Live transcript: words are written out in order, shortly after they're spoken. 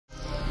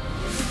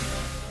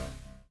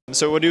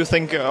So what do you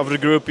think of the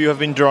group you have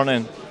been drawn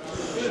in?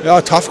 Yeah,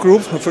 a tough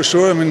group for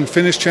sure. I mean,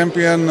 Finnish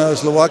champion,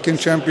 Slovakian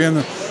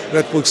champion,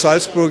 Red Bull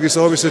Salzburg is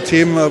always a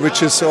team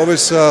which is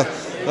always,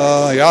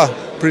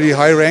 pretty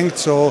high ranked.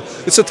 So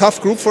it's a tough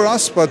group for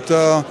us, but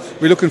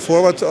we're looking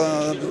forward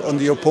on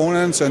the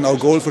opponents, and our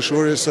goal for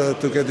sure is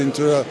to get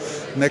into the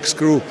next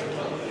group.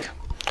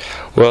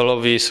 Well,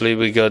 obviously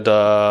we got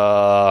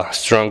a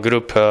strong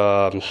group.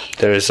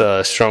 There's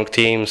strong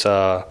teams.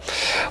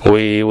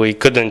 We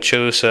couldn't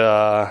choose.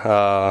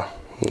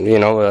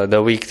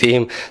 The weak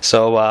team,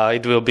 so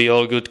it will be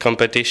all good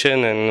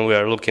competition, and we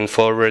are looking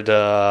forward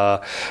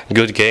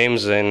good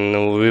games,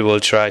 and we will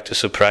try to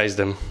surprise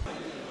them.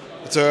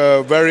 It's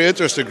a very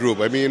interesting group.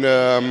 I mean,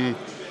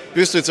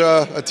 Pist, it's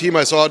a team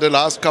I saw the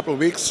last couple of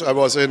weeks. I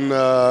was in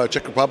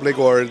Czech Republic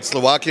or in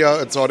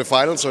Slovakia and saw the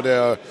final, so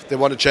they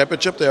won the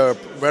championship. They're a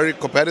very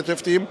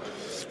competitive team.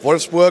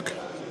 Wolfsburg,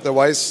 the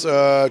vice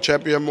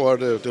champion or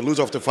the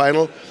loser of the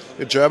final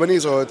in Germany,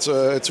 so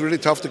it's really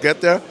tough to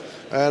get there.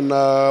 And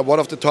one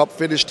of the top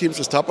Finnish teams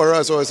is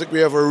Tappara, so I think we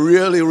have a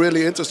really,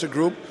 really interesting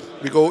group.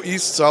 We go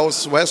east,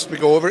 south, west, we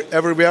go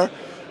everywhere,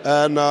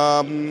 and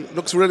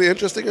looks really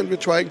interesting, and we're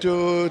trying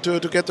to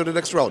get to the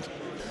next round.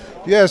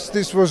 Yes,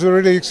 this was a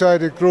really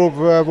exciting group,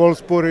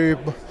 Wolfsburg,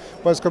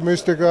 Banská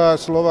Myštika,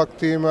 Slovak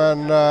team,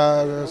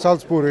 and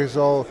Salzburg.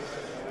 So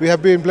we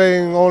have been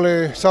playing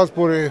only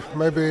Salzburg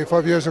maybe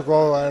 5 years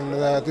ago, and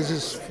this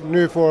is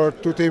new for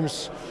two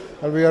teams,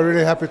 and we are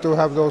really happy to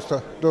have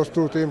those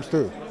two teams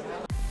too.